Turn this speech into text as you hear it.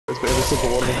but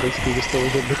one of them basically just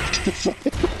throws it to the side.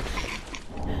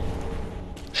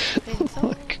 Okay, so...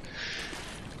 Like,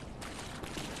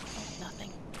 oh,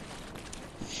 nothing.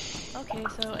 Okay,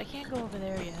 so I can't go over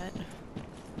there yet.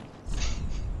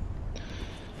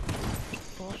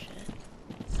 Bullshit.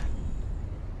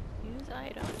 Use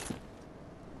item.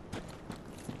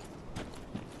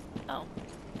 Oh.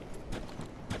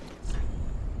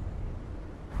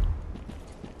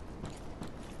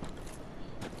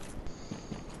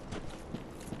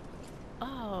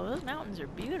 Oh, those mountains are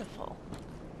beautiful.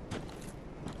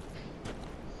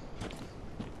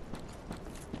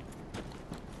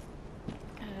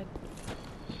 God.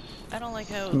 I don't like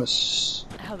how this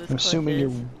cliff assuming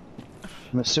is.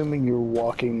 I'm assuming you're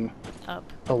walking Up.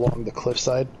 along the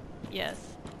cliffside.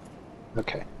 Yes.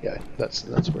 Okay, yeah, that's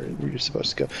where you're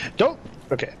supposed to go.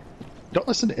 Don't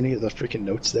listen to any of the freaking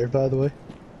notes there, by the way.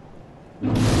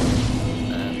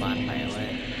 Bonfire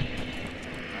lit.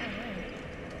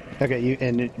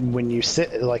 Okay, when you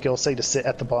sit, like it'll say to sit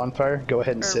at the bonfire, go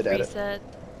ahead and Or sit at it. reset,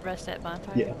 rest at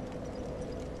bonfire? Yeah.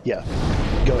 Yeah.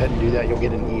 Go ahead and do that, you'll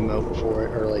get an emote for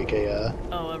it, or like a,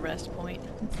 Oh, a rest point?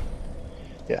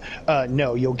 yeah.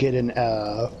 No, you'll get an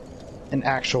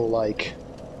actual, like,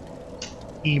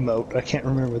 emote. I can't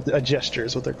remember, a gesture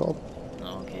is what they're called.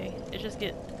 Oh, okay. It just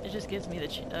gives me the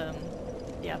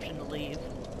option to leave.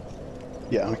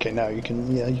 Yeah, okay, now you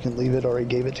can leave it, or I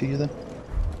gave it to you then.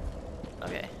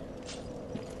 Okay.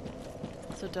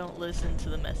 So don't listen to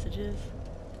the messages?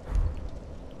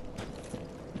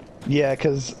 Yeah,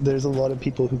 because there's a lot of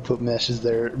people who put messages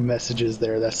there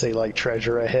that say, like,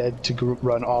 treasure ahead to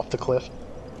run off the cliff.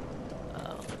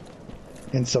 Oh.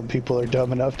 And some people are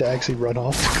dumb enough to actually run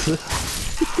off the cliff.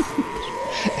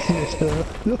 And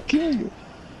they'll kill you.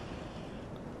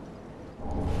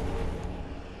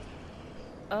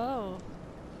 Oh.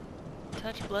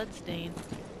 Touch bloodstain.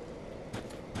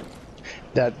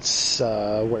 That's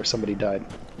where somebody died.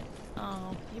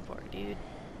 Oh, you poor dude.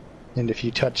 And if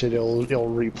you touch it, it'll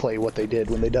replay what they did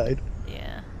when they died.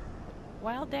 Yeah.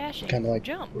 While dashing. Kinda like...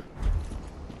 Jump.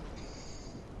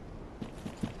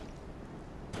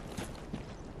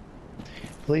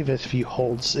 I believe if you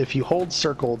hold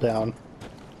circle down,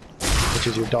 which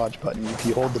is your dodge button, if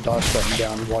you hold the dodge button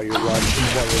down while you're moving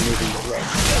the run,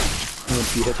 and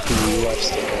if you hit the left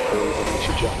stick, I believe it makes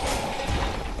you jump.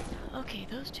 Okay,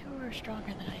 those two were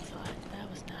stronger than I thought. That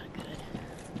was not good.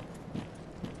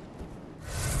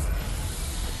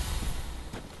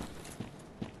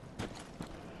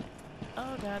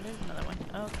 Oh god, there's another one.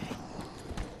 Okay.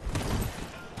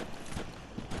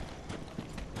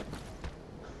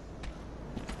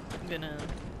 I'm gonna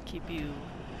keep you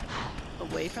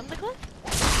away from the cliff?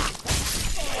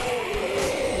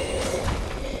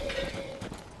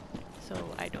 So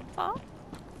I don't fall?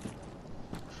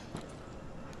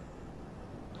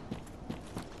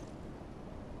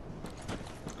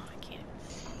 Oh, I can't even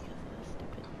see because of this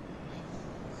stupid...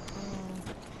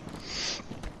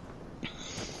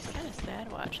 It's kind of sad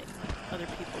watching other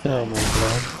people die. Oh my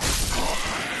god.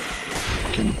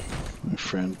 Fucking my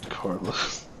friend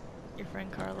Carlos. Your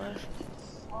friend Carlos?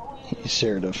 He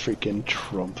shared a freaking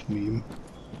Trump meme.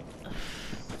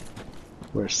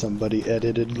 Where somebody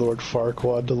edited Lord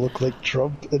Farquaad to look like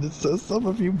Trump, and it says some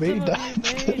of you may die,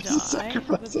 but there's a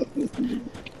sacrifice on it.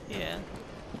 Yeah.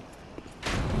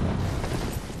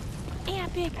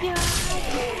 Epic die!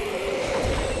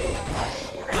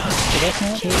 That's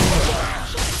not it.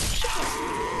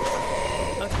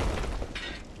 Okay.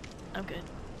 I'm good.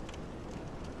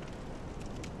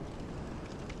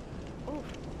 Oof.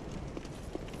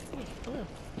 Ooh, blue.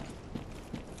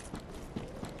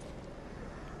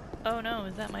 Oh no,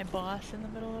 is that my boss in the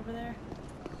middle over there?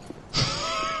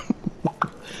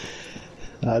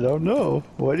 I don't know.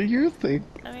 What do you think?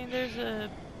 I mean, there's a...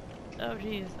 Oh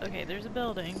geez. Okay, there's a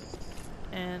building.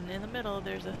 And in the middle,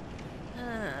 there's a...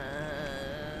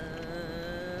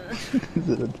 Is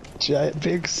it a giant,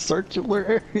 big,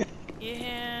 circular area?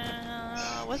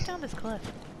 Yeah... What's down this cliff?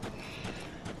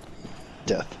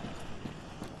 Death.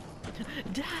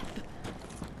 Death!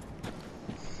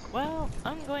 Well,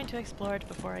 I'm going to explore it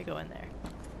before I go in there.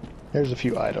 There's a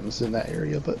few items in that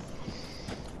area, but...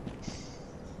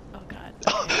 Oh god.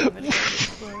 Okay, I'm gonna try to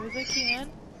explore as I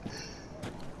can.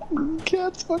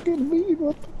 Cat's fucking mean,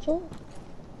 what the fuck?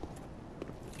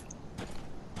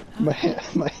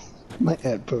 My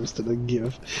aunt posted a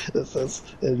gif that says,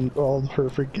 and all her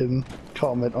freaking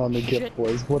comment on the gif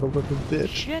was, what a little bitch.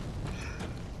 Shit!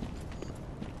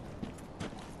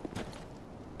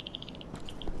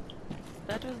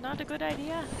 That was not a good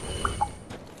idea.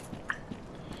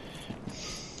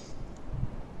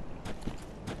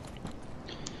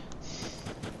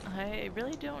 I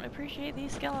really don't appreciate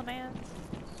these skeletons.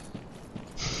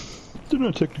 They're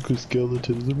not technically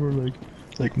skeletons, they're more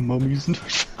like mummies and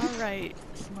Alright,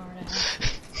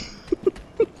 smartass.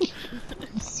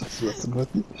 Just messing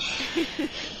with you.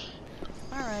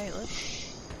 Alright,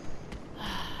 let's...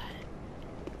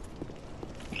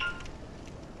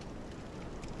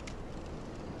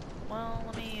 Well,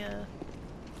 let me,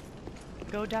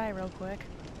 go die real quick.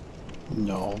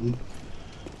 No.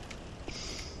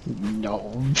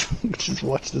 No. Just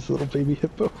watch this little baby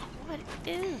hippo. What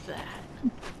is that?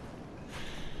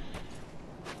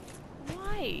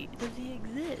 Why does he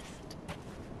exist?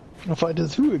 Why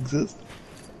does who exist?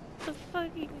 The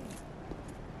fucking...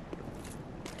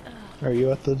 Are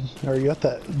you at the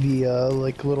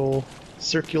like little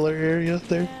circular area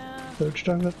there? Yeah. Is that what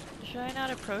you're talking about? Should I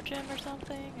not approach him or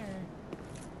something, or...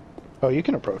 Oh, you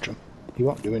can approach him. He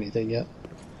won't do anything yet.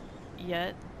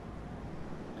 Yet?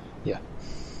 Yeah.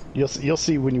 You'll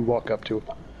see when you walk up to him.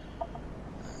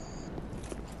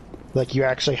 Like, you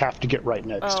actually have to get right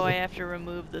next to Oh, him. I have to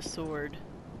remove the sword.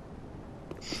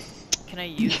 Can I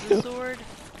use the sword?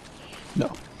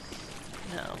 No,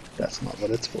 No. that's not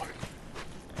what it's for.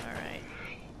 Alright.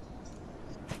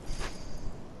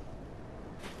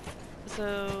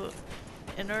 So,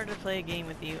 in order to play a game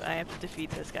with you, I have to defeat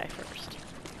this guy first.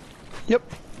 Yep.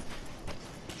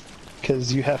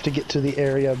 Because you have to get to the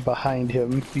area behind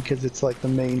him, because it's like the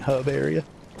main hub area.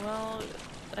 Well,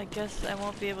 I guess I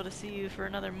won't be able to see you for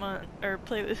another month, or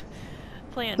play on here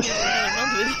for another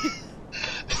month with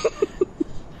you.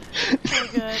 Oh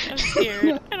god, I'm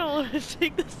scared. I don't want to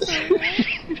take this sword.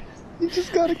 You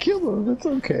just gotta kill him, it's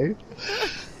okay.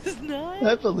 It's not.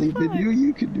 I believe in you,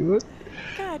 you can do it.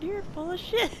 God, you're full of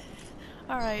shit.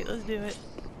 Alright, let's do it.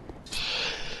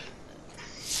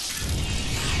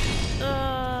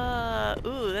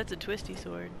 Ooh, that's a twisty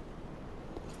sword.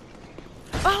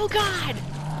 Oh god!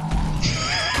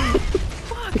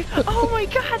 Fuck! Oh my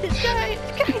god, this guy's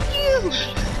huge!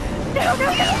 No, no,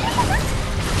 no, no!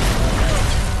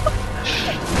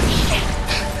 Shit!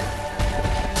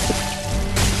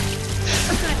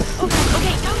 Oh god, oh god,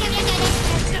 okay, no, no, no, no,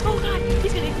 no, oh god,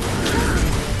 he's gonna...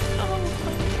 Oh,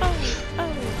 oh, oh,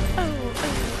 oh, oh, oh,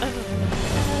 no!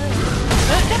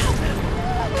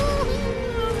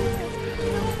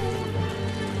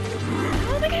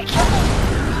 How am I gonna kill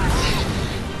him?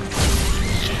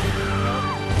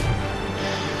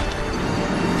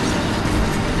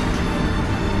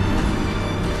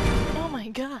 Oh my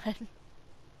god.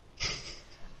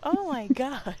 Oh my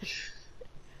gosh.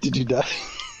 Did you die?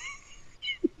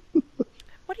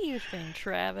 What do you think,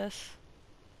 Travis?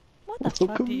 What the fuck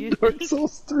Welcome do you to Dark think?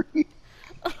 Souls 3.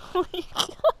 Oh my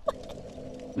god.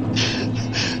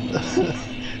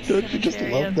 Don't you just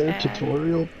Cemetery love of their Ash.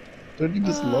 tutorial? Don't you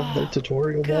just love their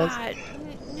tutorial boss? God,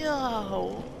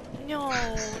 no. No,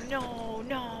 no,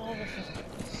 no.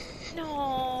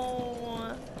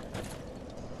 No.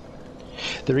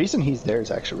 The reason he's there is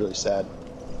actually really sad.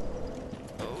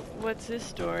 What's his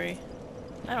story?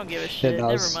 I don't give a shit. And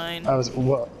Never mind. I was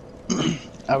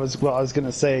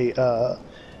gonna say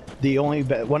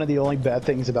one of the only bad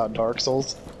things about Dark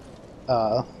Souls,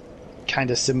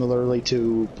 kind of similarly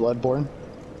to Bloodborne,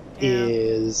 Yeah.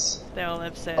 is They all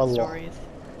have sad a lot. stories.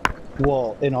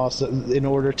 Well, and also in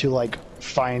order to like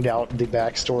find out the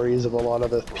backstories of a lot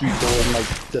of the people and like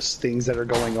the things that are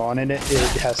going on in it,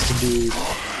 it has to do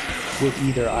with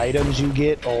either items you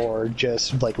get or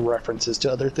just like references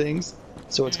to other things.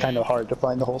 So it's kind of hard to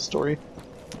find the whole story.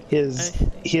 His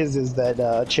is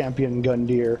that Champion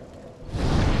Gundyr,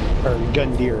 or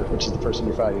Gundyr, which is the person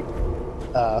you're fighting,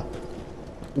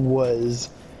 was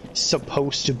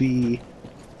supposed to be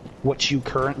what you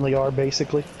currently are,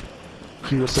 basically.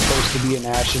 He was supposed to be an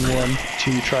Ashen One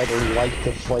to try to light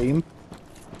the flame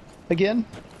again.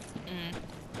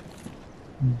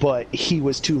 But he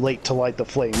was too late to light the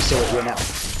flame, so it went out.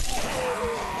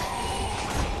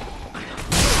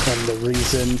 And the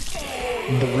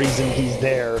reason he's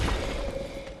there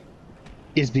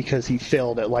is because he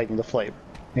failed at lighting the flame,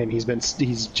 and he's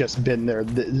just been there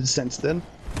since then.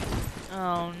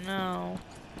 Oh no.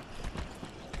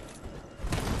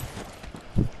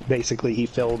 Basically, he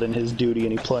failed in his duty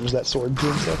and he plunged that sword to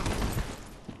himself.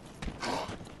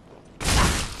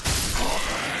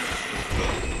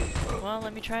 Well,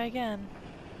 let me try again.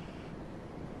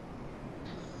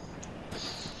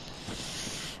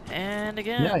 And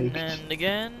again, Yeah, and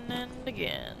again, and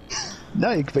again.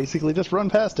 Now you can basically just run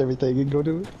past everything and go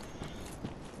do it.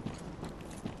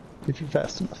 If you're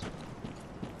fast enough.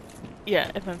 Yeah,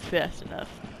 if I'm fast enough.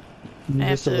 You I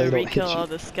have just so to they don't hit re-kill you. all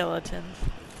the skeletons.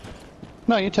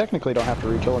 No, you technically don't have to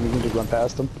re-kill them, you can just run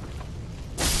past them.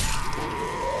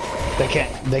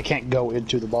 They can't go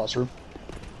into the boss room.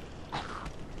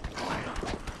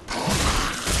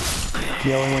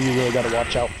 The only one you really gotta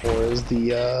watch out for is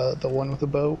the one with the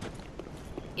bow.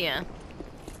 Yeah.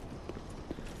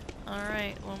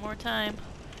 Alright, one more time.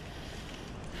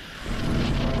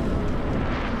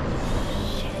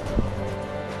 Shit.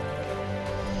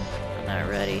 I'm not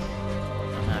ready.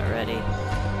 I'm not ready.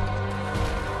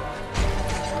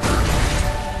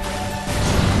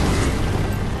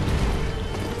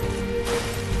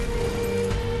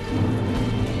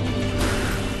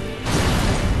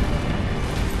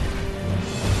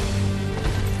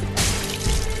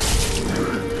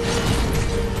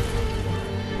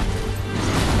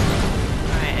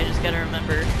 Gotta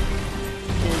remember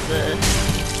his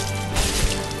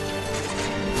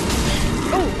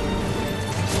oh!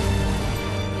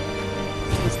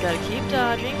 He's gotta keep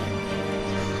dodging,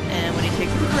 and when he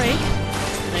takes the break,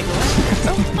 I go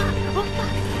after. Oh fuck! Oh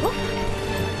fuck! Oh fuck!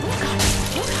 Oh god!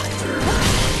 Oh god! Oh god!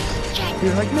 Shit!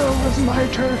 You're like, no, it's my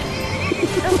turn.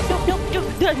 No!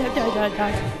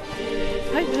 Die!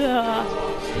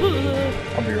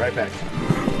 I'll be right back.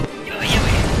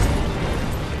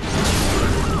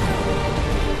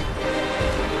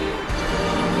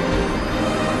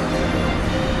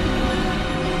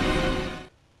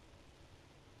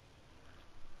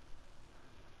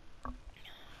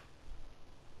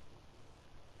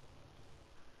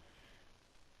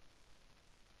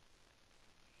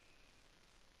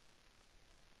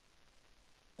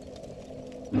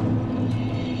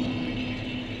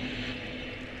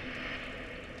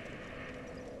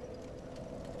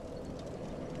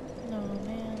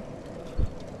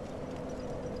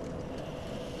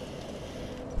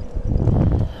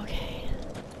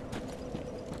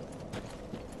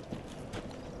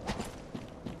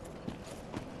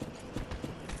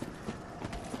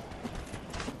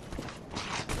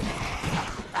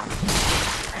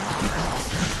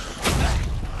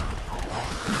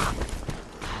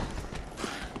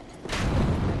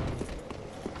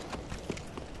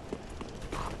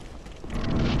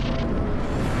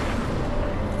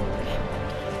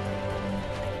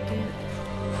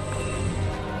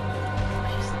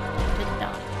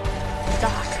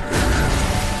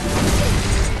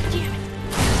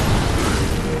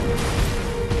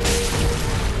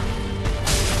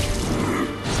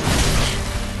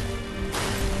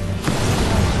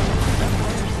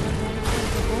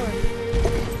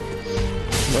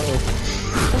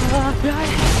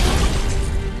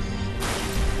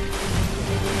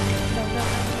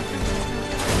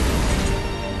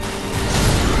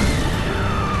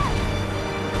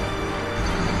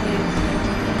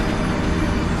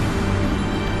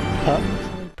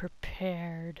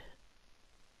 Prepared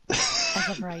as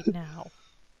of right now.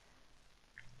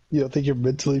 You don't think you're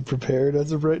mentally prepared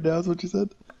as of right now, is what you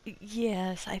said?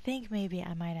 Yes, I think maybe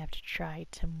I might have to try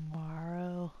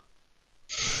tomorrow.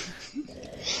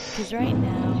 Because right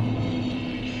now,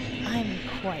 I'm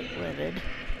quite livid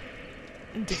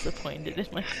and disappointed in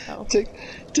myself.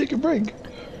 Take a break.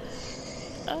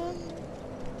 I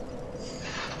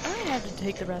have to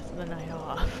take the rest of the night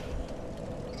off.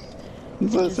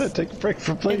 That's what I said, take a break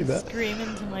from playing that. Scream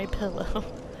into my pillow.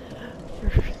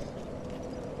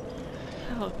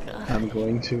 Oh god. I'm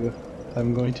going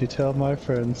to tell my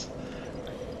friends.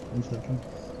 1 second.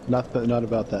 Not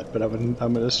about that, but I'm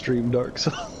gonna stream Dark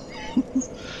Souls.